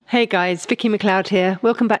Hey guys, Vicky McLeod here.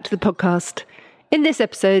 Welcome back to the podcast. In this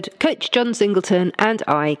episode, Coach John Singleton and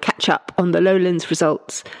I catch up on the Lowlands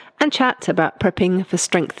results and chat about prepping for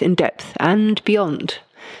strength in depth and beyond.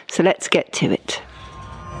 So let's get to it.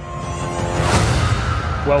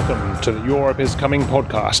 Welcome to the Europe is Coming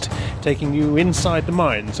podcast, taking you inside the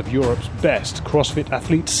minds of Europe's best CrossFit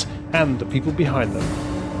athletes and the people behind them.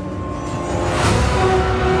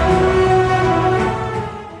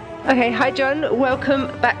 Okay, hi John, welcome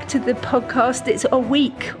back to the podcast. It's a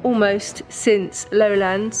week almost since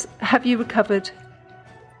Lowlands. Have you recovered?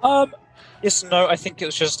 Yes and no. I think it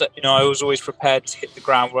was just that, I was always prepared to hit the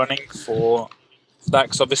ground running for that,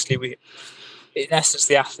 because obviously in essence,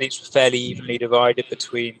 the athletes were fairly evenly divided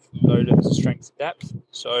between Lowlands and strength and depth.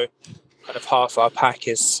 So kind of half our pack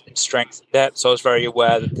is in strength and depth. So I was very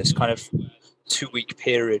aware that this kind of 2-week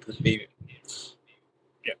period would be,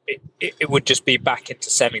 it would just be back into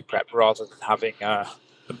semi-prep rather than having a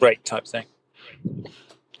break type thing.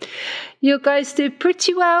 You guys did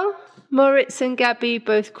pretty well. Moritz and Gabby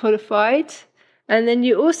both qualified. And then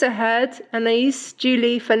you also had Anais,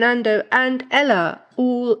 Julie, Fernando and Ella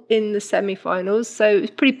all in the semi-finals. So it was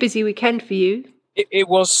a pretty busy weekend for you. It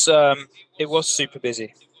was super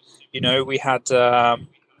busy. We had...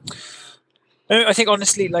 I think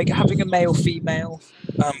honestly, like having a male-female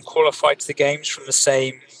qualified to the games from the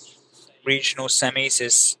same regional semis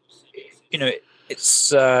is,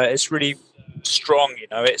 it's really strong.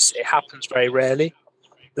 It happens very rarely.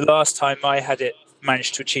 The last time I had it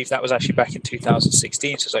managed to achieve that was actually back in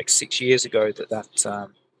 2016, so it's like 6 years ago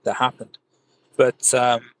that happened. But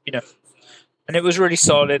and it was really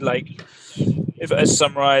solid. Like, if as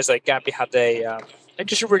summarized, like Gabby had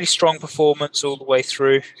just a really strong performance all the way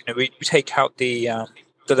through. We take out the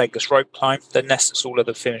legless rope climb. Then, in essence, all of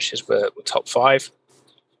the finishes were top 5,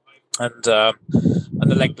 and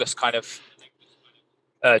the legless kind of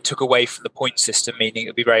took away from the point system, meaning it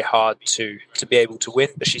would be very hard to be able to win.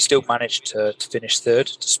 But she still managed to finish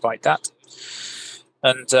third despite that.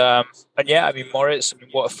 And yeah, Moritz,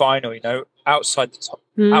 what a final! Outside the top.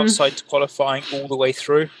 Outside to qualifying all the way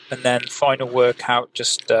through, and then final workout,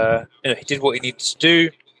 just he did what he needed to do.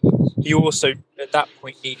 He also at that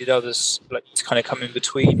point needed others to kind of come in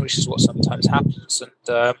between, which is what sometimes happens, and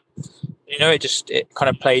it kind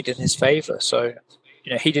of played in his favor. So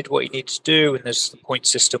he did what he needed to do, and as the point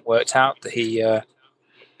system worked out, that he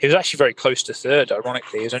was actually very close to third.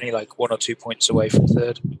 Ironically, he was only like 1 or 2 points away from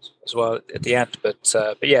third as well at the end. But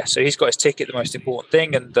yeah, so he's got his ticket, the most important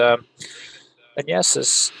thing, and yes,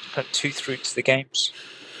 there's kind of 2 through to the games.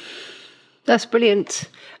 That's brilliant.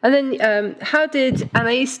 And then how did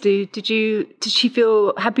Anais do? Did she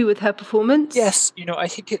feel happy with her performance? Yes, I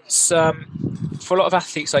think it's for a lot of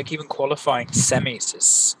athletes, like even qualifying semis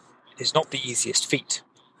is not the easiest feat.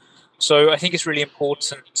 So I think it's really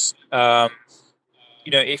important,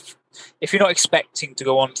 if you're not expecting to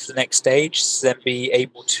go on to the next stage, then be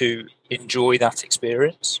able to enjoy that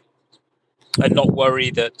experience and not worry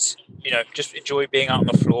that, just enjoy being out on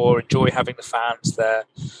the floor, enjoy having the fans there.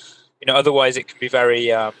 Otherwise it can be very,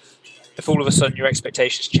 if all of a sudden your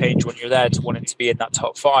expectations change when you're there to wanting to be in that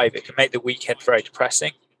top 5, it can make the weekend very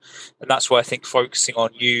depressing. And that's why I think focusing on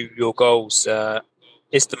your goals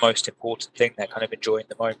is the most important thing. They're kind of enjoying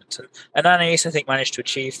the moment. And Anais, I think, managed to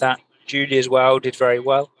achieve that. Julie as well did very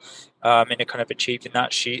well in a kind of achieving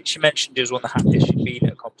that. She mentioned it was one of the happiest she'd been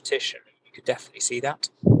at a competition. You could definitely see that.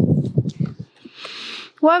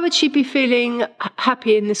 Why would she be feeling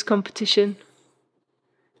happy in this competition?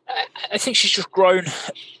 I think she's just grown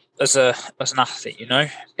as an athlete.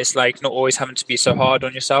 It's like not always having to be so hard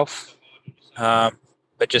on yourself,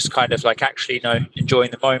 but just kind of like actually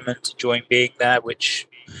enjoying the moment, enjoying being there, which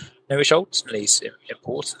ultimately is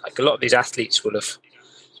important. Like a lot of these athletes will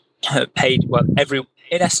have paid. Well,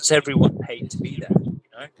 in essence, everyone paid to be there.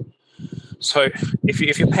 So if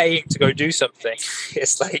you're paying to go do something,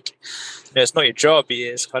 it's like, it's not your job.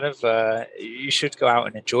 It's kind of, you should go out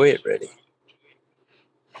and enjoy it, really.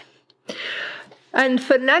 And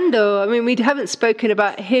Fernando, we haven't spoken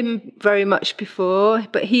about him very much before,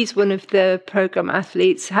 but he's one of the program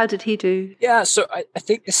athletes. How did he do? Yeah, so I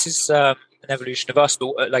think this is an evolution of us,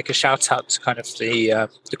 but like a shout out to kind of the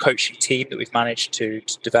coaching team that we've managed to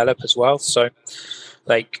develop as well. So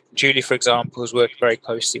like Julie, for example, is working very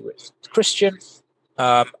closely with Christian,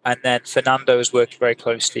 and then Fernando is working very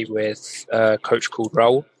closely with a coach called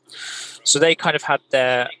Raul. So they kind of had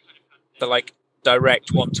the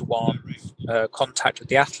direct one-to-one contact with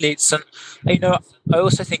the athletes. And I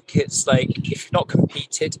also think it's like, if you've not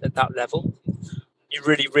competed at that level, you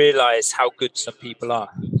really realize how good some people are.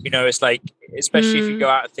 It's like, especially if you go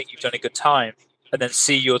out and think you've done a good time, and then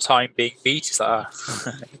see your time being beat, it's like,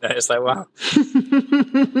 it's like, wow.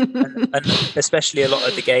 and especially a lot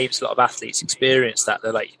of the games, a lot of athletes experience that.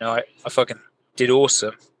 They're like, I fucking did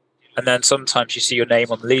awesome. And then sometimes you see your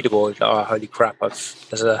name on the leaderboard, like, oh, holy crap,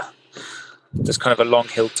 there's kind of a long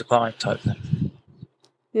hill to climb type thing.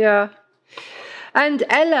 Yeah. And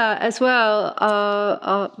Ella as well,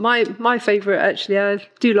 my favourite actually. I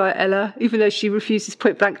do like Ella, even though she refuses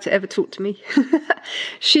point blank to ever talk to me.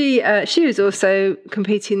 She was also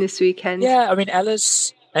competing this weekend. Yeah, I mean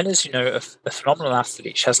Ella's a phenomenal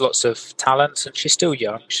athlete. She has lots of talent, and she's still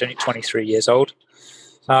young. She's only 23 years old.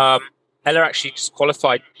 Ella actually just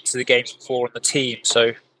qualified to the games before on the team,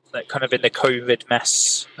 so kind of in the COVID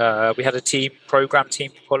mess, we had a program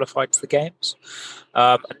team qualified to the games.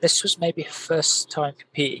 And this was maybe her first time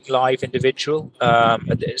competing live individual,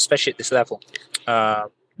 especially at this level,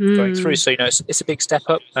 going through. So, it's a big step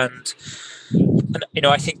up. And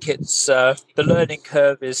I think it's the learning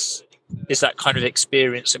curve is that kind of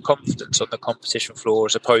experience and confidence on the competition floor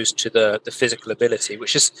as opposed to the physical ability,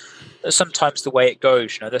 which is sometimes the way it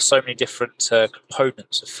goes. There's so many different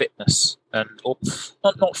components of fitness or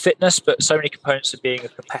not fitness, but so many components of being a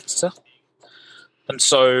competitor. And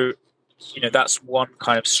so, that's one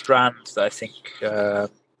kind of strand that I think for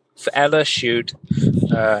Ella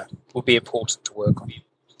will be important to work on.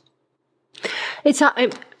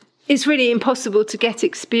 It's really impossible to get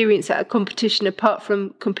experience at a competition apart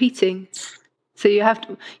from competing. So you have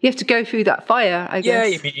to go through that fire, I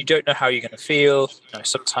guess. Yeah, I mean, you don't know how you're going to feel.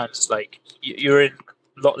 Sometimes it's like you're in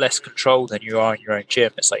a lot less control than you are in your own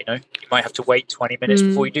gym. It's like, you might have to wait 20 minutes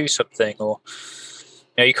before you do something, or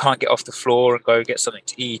you can't get off the floor and go get something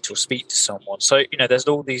to eat or speak to someone. So, there's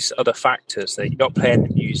all these other factors that you're not playing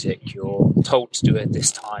the music, you're told to do it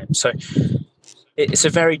this time. So it's a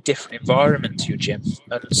very different environment to your gym.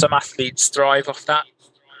 And some athletes thrive off that.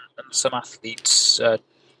 And some athletes,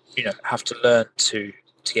 have to learn to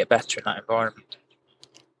get better in that environment.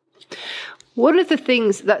 One of the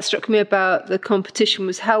things that struck me about the competition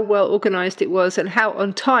was how well organised it was and how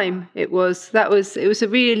on time it was. It was a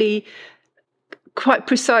really quite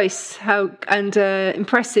precise and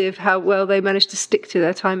impressive how well they managed to stick to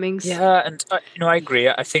their timings. Yeah, and I agree.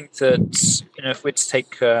 I think that if we're to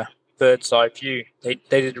take a bird's eye view, they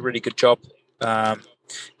did a really good job.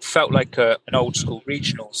 Felt like an old school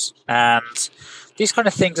regionals, and these kind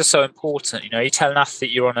of things are so important. You tell an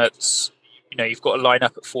athlete you're on at, you've got to line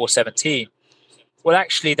up at 4:17. Well,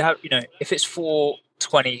 actually, if it's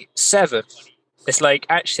 4:27, it's like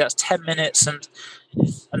actually that's 10 minutes and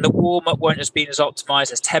the warm-up won't have been as optimized.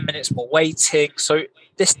 There's 10 minutes more waiting. So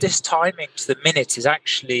this timing to the minute is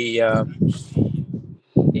actually it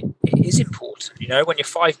is important. When you're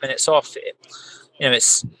 5 minutes off,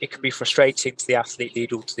 it can be frustrating to the athlete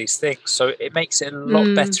lead all to these things. So it makes it a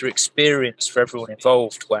lot better experience for everyone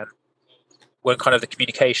involved when kind of the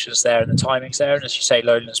communication's there and the timing's there. And as you say,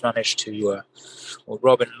 Lowlands managed to, or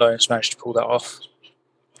Robin Lowlands managed to pull that off.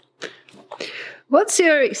 What's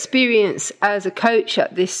your experience as a coach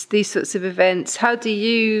at these sorts of events? How do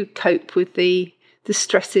you cope with the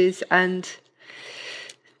stresses and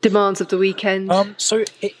demands of the weekend? So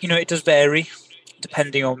it does vary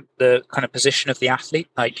depending on the kind of position of the athlete.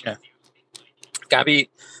 Like Gabby,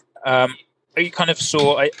 you kind of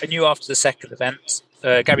saw. I knew after the second event,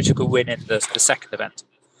 Gabby took a win in the second event,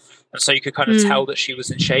 and so you could kind of tell that she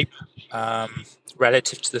was in shape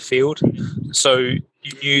relative to the field. So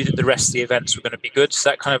you knew that the rest of the events were going to be good. So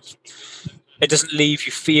that kind of, it doesn't leave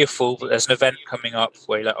you fearful that there's an event coming up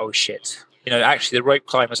where you're like, oh shit. Actually the rope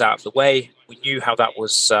climb was out of the way. We knew how that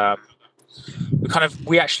was,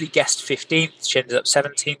 we actually guessed 15th. She ended up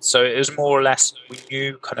 17th. So it was more or less, we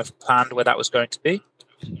knew kind of planned where that was going to be.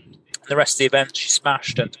 And the rest of the event, she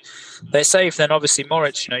smashed and they're safe. Then obviously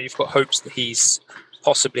Moritz, you've got hopes that he's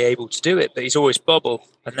possibly able to do it, but he's always bubble.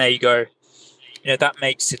 And there you go. That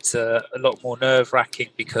makes it a lot more nerve-wracking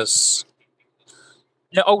because,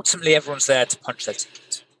 ultimately everyone's there to punch their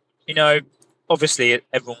ticket. Obviously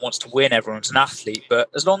everyone wants to win, everyone's an athlete, but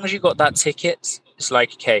as long as you got that ticket, it's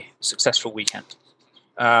like, okay, successful weekend.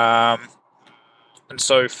 And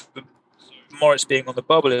so Moritz being on the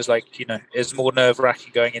bubble is like, is more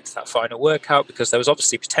nerve-wracking going into that final workout because there was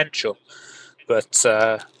obviously potential, but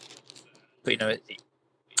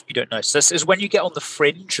you don't know. So this is when you get on the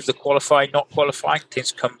fringe of the qualifying, not qualifying,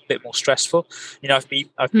 things become a bit more stressful. I've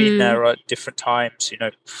been there at different times.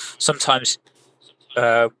 Sometimes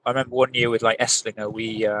I remember one year with like Esslinger,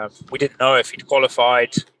 we didn't know if he'd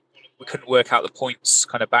qualified. We couldn't work out the points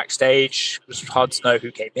kind of backstage. It was hard to know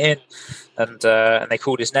who came in, and they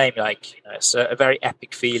called his name. Like it's a very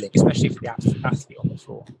epic feeling, especially for the athlete on the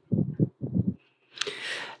floor.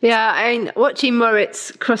 Yeah, I mean, watching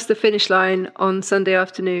Moritz cross the finish line on Sunday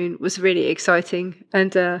afternoon was really exciting,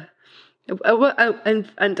 and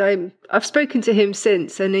I've spoken to him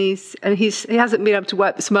since, and he hasn't been able to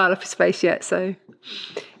wipe the smile off his face yet. So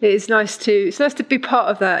it's nice to be part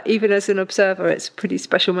of that, even as an observer. It's a pretty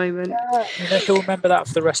special moment. Yeah, he'll remember that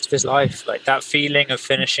for the rest of his life. Like that feeling of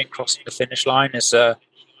crossing the finish line is a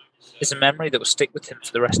memory that will stick with him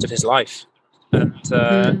for the rest of his life. And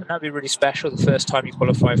that'd be really special the first time you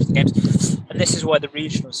qualify for the games. And this is why the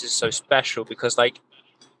regionals is so special, because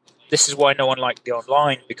this is why no one liked the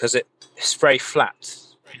online, because it's very flat.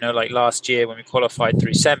 Like last year when we qualified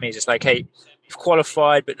through semis, it's like, hey, you've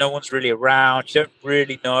qualified, but no one's really around. You don't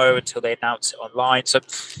really know until they announce it online. So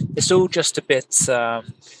it's all just a bit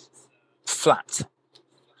flat.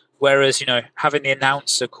 Whereas, having the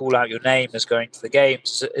announcer call out your name as going to the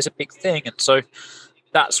games is a big thing. And so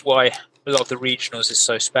that's why a lot of the regionals is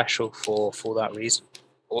so special for that reason,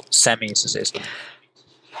 or semis as it is.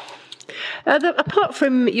 Apart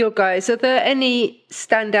from your guys, are there any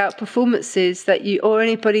standout performances that or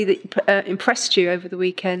anybody that impressed you over the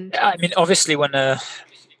weekend? I mean, obviously when for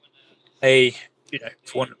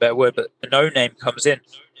want of a better word, but a no-name comes in,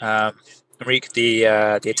 Enrique,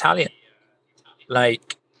 the Italian,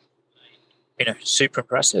 super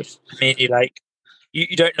impressive. I mean,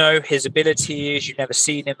 you don't know his abilities, you've never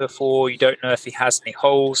seen him before, you don't know if he has any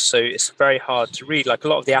holes, so it's very hard to read. Like a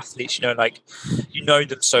lot of the athletes, you know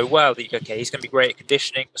them so well that he's going to be great at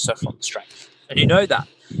conditioning, but suffer on the strength. And you know that.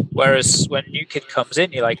 Whereas when a new kid comes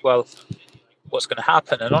in, you're like, well, what's going to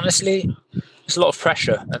happen? And honestly, there's a lot of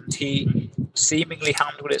pressure, and he seemingly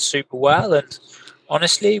handled it super well, and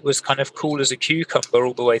honestly was kind of cool as a cucumber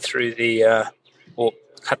all the way through or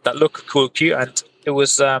had that look of cool cute, and it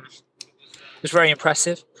was very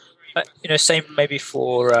impressive. But, same maybe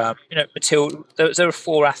for, Matilda. There were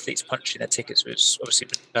 4 athletes punching their tickets. It was obviously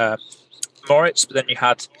Moritz, but then you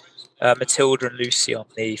had Matilda and Lucy on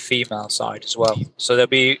the female side as well. So there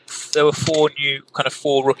were 4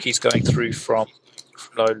 rookies going through from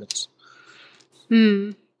Lowlands.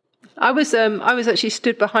 I was actually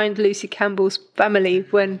stood behind Lucy Campbell's family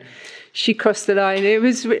when she crossed the line. It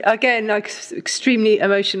was again extremely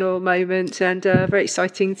emotional moment, and very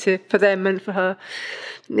exciting for them and for her.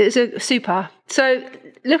 It's a super. So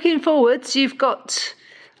looking forwards, you've got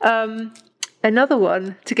another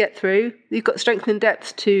one to get through. You've got strength and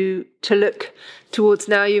depth to look towards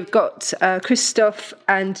now. You've got Christoph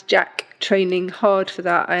and Jack training hard for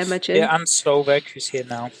that, I imagine. Yeah, and Solveig, who's here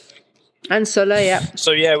now. And Sola, yeah.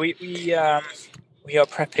 So yeah, we are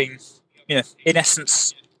prepping, in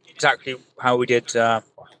essence, exactly how we did, depending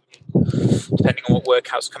on what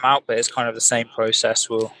workouts come out, but it's kind of the same process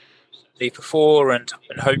we'll leave before, and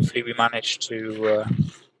hopefully we manage to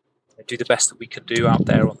do the best that we can do out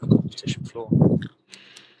there on the competition floor.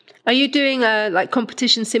 Are you doing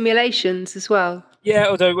competition simulations as well? Yeah,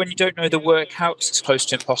 although when you don't know the workouts, it's close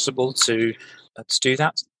to impossible to do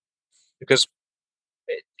that, because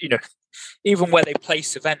even where they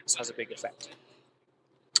place events has a big effect.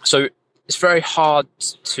 So it's very hard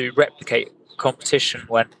to replicate competition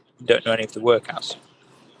when you don't know any of the workouts.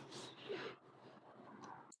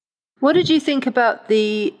 What did you think about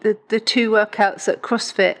the 2 workouts that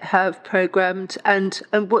CrossFit have programmed, and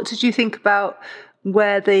what did you think about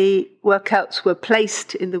where the workouts were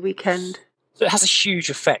placed in the weekend? So it has a huge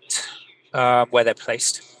effect where they're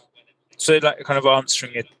placed. So kind of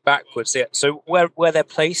answering it backwards. Yeah. So where they're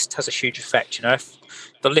placed has a huge effect. If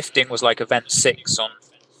the lifting was like event 6 on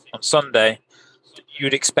Sunday,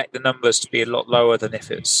 you'd expect the numbers to be a lot lower than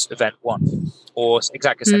if it's event 1, or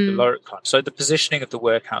exactly the same the lower climb. So the positioning of the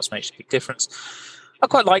workouts makes a big difference. I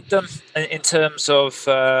quite like them in terms of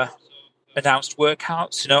announced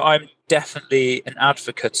workouts. I'm definitely an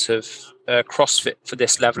advocate of CrossFit for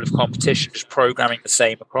this level of competition, just programming the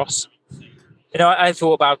same across. I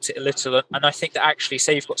thought about it a little, and I think that actually,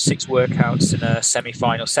 say you've got 6 workouts in a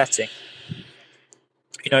semi-final setting,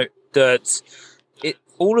 that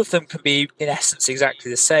all of them can be in essence exactly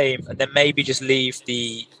the same, and then maybe just leave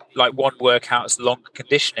the one workout as longer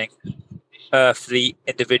conditioning for the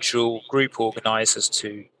individual group organisers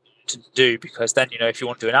to do, because then if you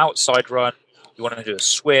want to do an outside run, you want to do a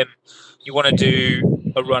swim, you want to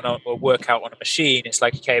do a run or workout on a machine, it's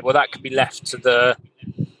like, okay, well that can be left to the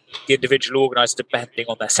individual organizer depending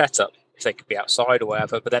on their setup, if they could be outside or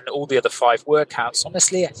whatever. But then all the other 5 workouts,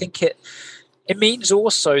 honestly, I think it means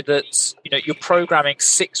also that you're programming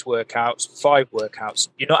 6 workouts, 5 workouts.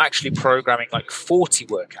 You're not actually programming 40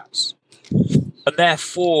 workouts, and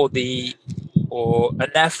therefore the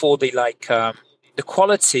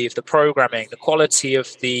quality of the programming, the quality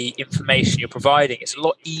of the information you're providing, it's a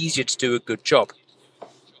lot easier to do a good job.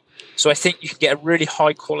 So I think you can get a really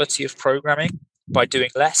high quality of programming by doing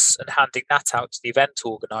less and handing that out to the event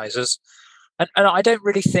organizers. And I don't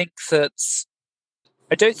think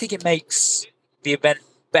it makes the event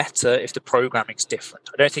better if the programming's different.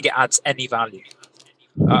 I don't think it adds any value.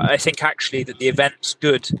 I think actually that the event's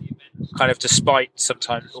good, kind of despite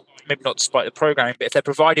sometimes, or maybe not despite the programming, but if they're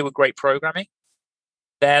provided with great programming,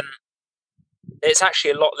 then it's actually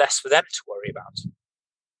a lot less for them to worry about.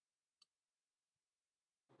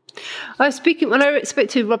 I was speaking when I spoke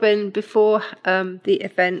to Robin before the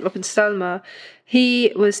event, Robin Stalmer.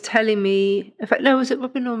 He was telling me, in fact, no, was it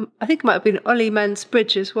Robin or I think it might have been Ollie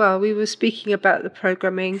Mansbridge as well. We were speaking about the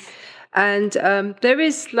programming, and there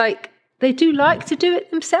is they do like to do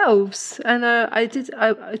it themselves, and I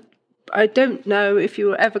don't know if you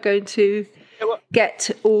were ever going to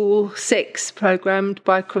get all 6 programmed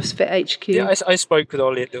by CrossFit HQ. Yeah, I spoke with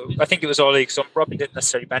Ollie. I think it was Ollie, because Robin didn't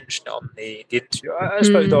necessarily mention it on the interview. I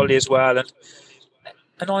spoke with Ollie as well,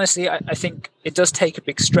 and honestly, I think it does take a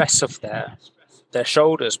big stress off their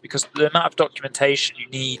shoulders, because the amount of documentation you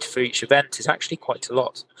need for each event is actually quite a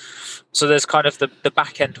lot. So there's kind of the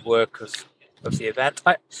back end work of the event.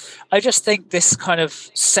 I just think this kind of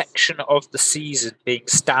section of the season being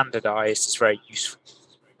standardized is very useful.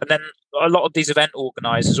 And then a lot of these event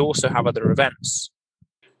organizers also have other events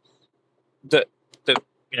that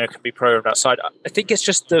can be programmed outside. I think it's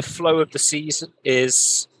just the flow of the season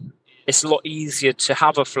it's a lot easier to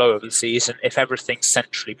have a flow of the season if everything's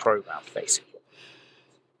centrally programmed, basically.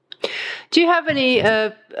 Do you have any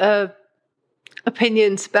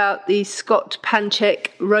opinions about the Scott Panchek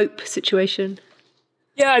rope situation?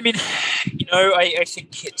 Yeah, I mean, I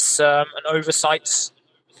think it's an oversight.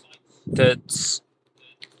 That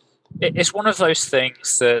it's one of those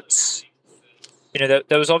things that,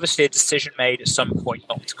 there was obviously a decision made at some point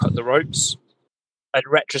not to cut the ropes, and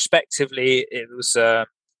retrospectively it was a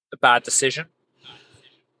bad decision.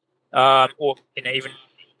 Or even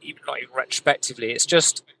not even retrospectively, it's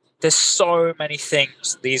just there's so many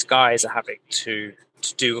things these guys are having to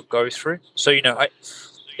do or go through. So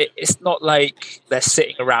it's not like they're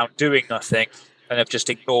sitting around doing nothing and have just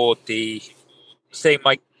ignored the thing.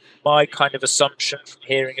 My kind of assumption from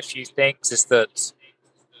hearing a few things is that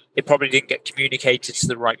it probably didn't get communicated to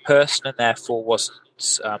the right person and therefore wasn't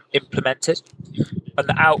implemented. And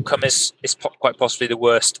the outcome is quite possibly the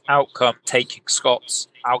worst outcome, taking Scots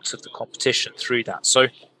out of the competition through that. So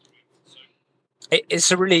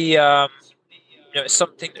it's a really, it's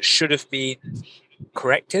something that should have been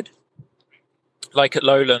corrected. Like at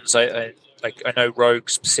Lowlands, I know Rogue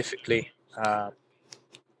specifically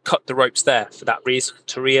cut the ropes there for that reason.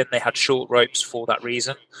 Turian, they had short ropes for that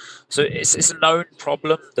reason. So it's a known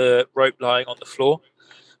problem, the rope lying on the floor.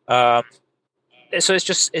 So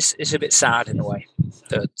it's a bit sad in a way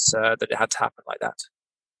that it had to happen like that.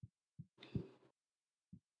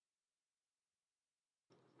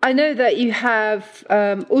 I know that you have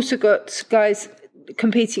also got guys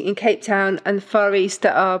competing in Cape Town and Far East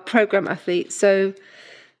that are program athletes. So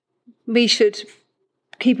we should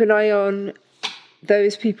keep an eye on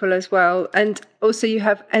those people as well. And also you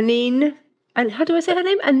have Anine, and how do I say her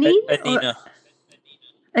name?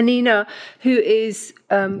 Anina, who is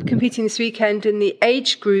competing this weekend in the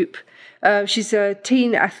age group. She's a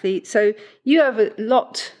teen athlete. So you have a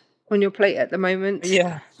lot on your plate at the moment.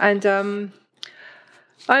 Yeah. And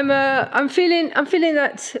I'm feeling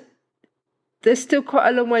that there's still quite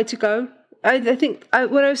a long way to go. I think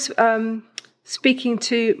when I was speaking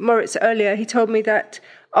to Moritz earlier, he told me that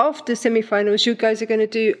after semi-finals, you guys are going to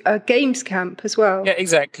do a games camp as well. Yeah,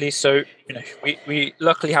 exactly. So we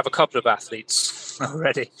luckily have a couple of athletes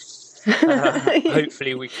already.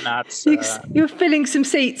 Hopefully, we can add. You're filling some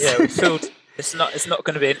seats. Yeah, we filled. It's not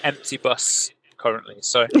going to be an empty bus currently.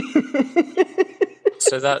 So.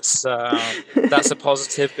 So that's a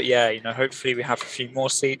positive, but hopefully we have a few more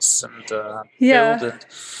seats and build,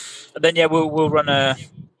 and then we'll run a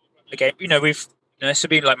game. This has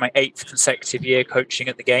been like my 8th consecutive year coaching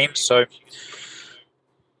at the Games, so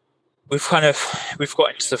we've got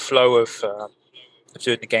into the flow of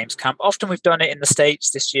doing the Games camp. Often we've done it in the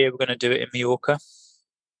States. This year we're going to do it in Mallorca,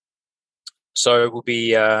 so it will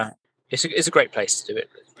be it's a great place to do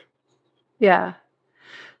it. Yeah.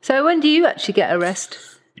 So when do you actually get a rest?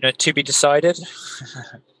 To be decided.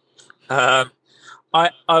 I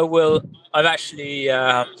will. I've actually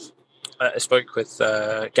I spoke with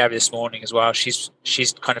Gabby this morning as well. She's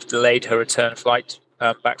kind of delayed her return flight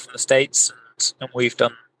back from the States, and we've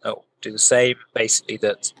do the same. Basically,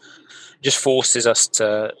 that just forces us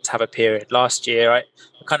to have a period. Last year, I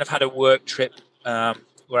kind of had a work trip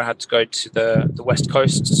where I had to go to the West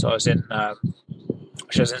Coast. So I was in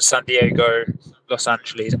San Diego Los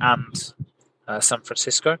Angeles and San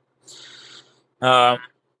Francisco.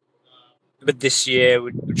 But this year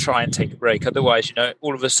we'd try and take a break. Otherwise, you know,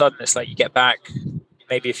 all of a sudden it's like you get back,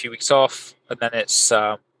 maybe a few weeks off, and then it's, you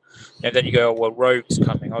know, then you go, oh, well, Rogue's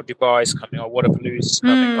coming, or Dubai's coming, or Waterpalooza's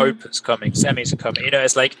coming, Open's coming, semis are coming. You know,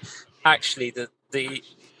 it's like actually the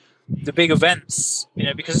big events, you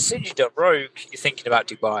know, because as soon as you've done Rogue, you're thinking about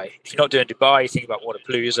Dubai. If you're not doing Dubai, you think about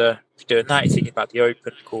Waterpalooza. If you're doing that, you're thinking about the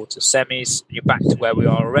Open, quarter, semis. You're back to where we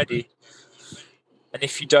are already. And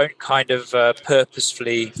if you don't kind of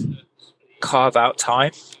purposefully carve out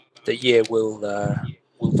time, the year will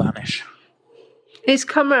vanish. It's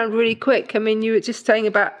come around really quick. I mean, you were just saying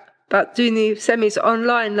about doing the semis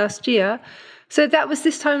online last year. So that was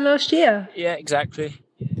this time last year? Yeah, exactly.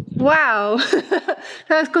 Wow.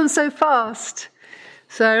 That's gone so fast.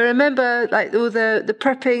 So I remember like all the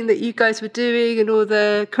prepping that you guys were doing and all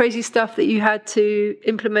the crazy stuff that you had to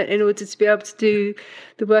implement in order to be able to do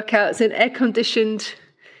the workouts in air-conditioned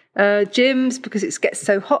gyms because it gets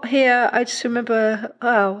so hot here. I just remember,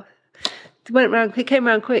 wow, it came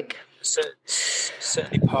around quick.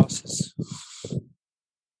 Certainly passes.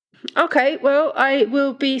 Okay, well, I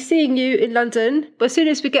will be seeing you in London. But as soon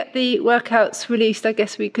as we get the workouts released, I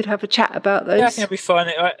guess we could have a chat about those. Yeah, I think it'll be fun.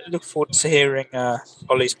 I look forward to hearing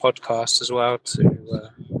Ollie's podcast as well. So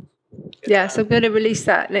I'm going to release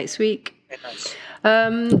that next week. Yeah, nice.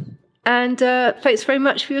 And thanks very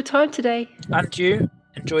much for your time today. And you.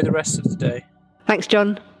 Enjoy the rest of the day. Thanks,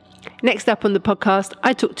 John. Next up on the podcast,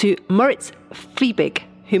 I talked to Moritz Fiebig,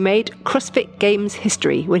 who made CrossFit Games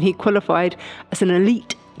history when he qualified as an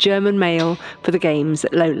elite German male for the Games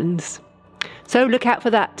at Lowlands. So look out for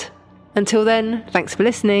that. Until then, thanks for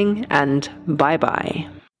listening and bye-bye.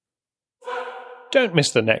 Don't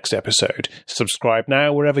miss the next episode. Subscribe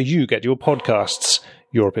now wherever you get your podcasts.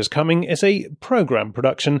 Europe is Coming is a programme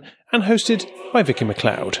production and hosted by Vicky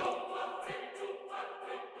McLeod.